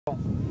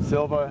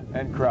Silva,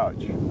 and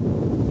Crouch.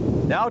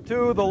 Now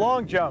to the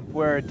long jump,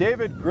 where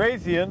David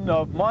Grazian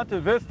of Monte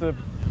Vista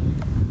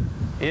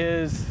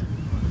is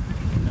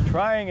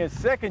trying his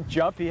second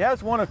jump. He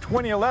has one of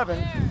 2011.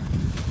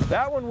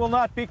 That one will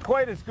not be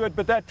quite as good,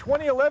 but that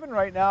 2011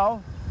 right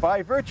now,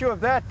 by virtue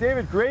of that,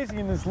 David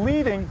Grazian is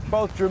leading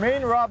both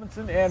Jermaine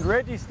Robinson and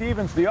Reggie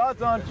Stevens, the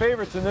odds-on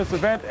favorites in this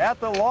event, at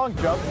the long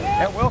jump,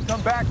 and we'll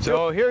come back to.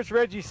 So here's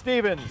Reggie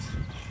Stevens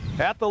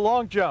at the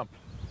long jump,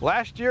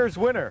 last year's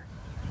winner.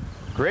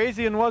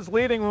 Grazian was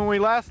leading when we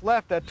last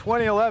left at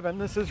 2011.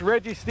 This is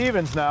Reggie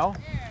Stevens now,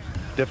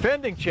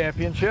 defending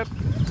championship.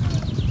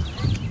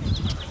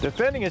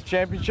 Defending his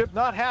championship,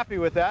 not happy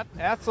with that.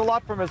 Asks a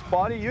lot from his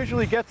body,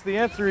 usually gets the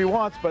answer he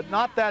wants, but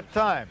not that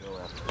time.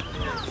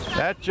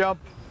 That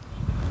jump,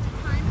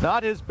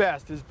 not his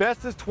best. His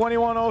best is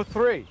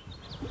 21.03.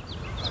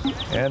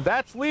 And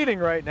that's leading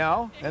right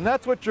now, and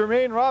that's what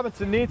Jermaine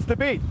Robinson needs to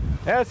beat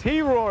as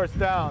he roars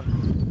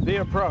down the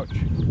approach.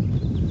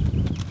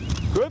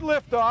 Good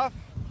liftoff,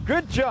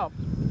 good jump.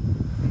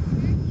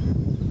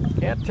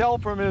 Can't tell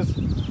from his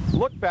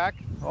look back,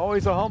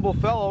 always a humble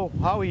fellow,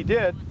 how he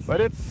did,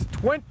 but it's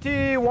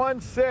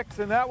 21.6,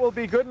 and that will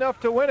be good enough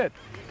to win it.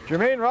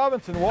 Jermaine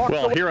Robinson walks away.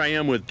 Well, here I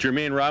am with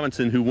Jermaine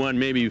Robinson, who won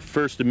maybe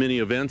first of many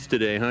events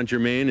today, huh,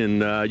 Jermaine?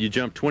 And you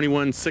jumped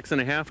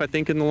 21.6½, I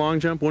think, in the long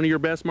jump. One of your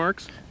best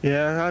marks?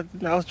 Yeah,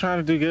 I was trying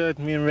to do good.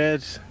 Me and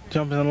Reg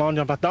jumping in the long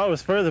jump. I thought it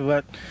was further,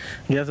 but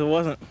I guess it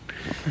wasn't.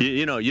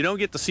 You know, you don't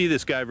get to see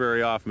this guy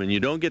very often. You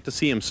don't get to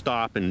see him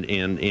stop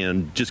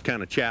and just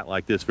kind of chat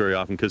like this very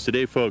often, because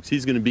today, folks,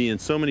 he's going to be in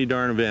so many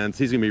darn events.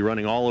 He's going to be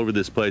running all over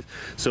this place.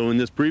 So in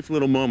this brief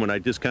little moment, I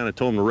just kind of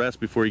told him to rest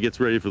before he gets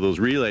ready for those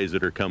relays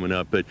that are coming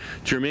up. But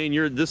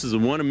Jermaine, this is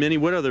one of many.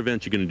 What other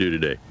events you going to do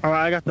today? All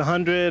right, I got the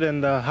 100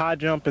 and the high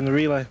jump and the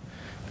relay.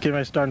 Getting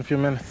ready to start in a few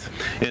minutes.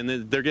 And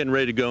they're getting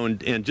ready to go,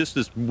 and just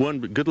as one,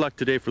 good luck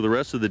today for the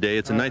rest of the day.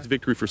 It's a nice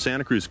victory for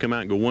Santa Cruz to come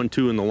out and go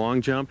 1-2 in the long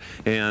jump,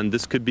 and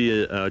this could be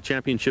a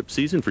championship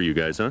season for you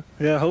guys, huh?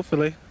 Yeah,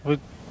 hopefully. We're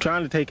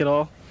trying to take it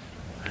all.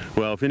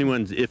 Well, if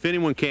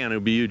anyone can, it'll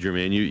be you,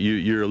 Jermaine.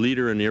 You're a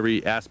leader in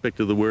every aspect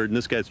of the word, and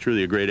this guy's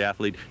truly a great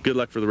athlete. Good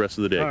luck for the rest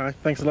of the day. All right,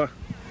 thanks a lot.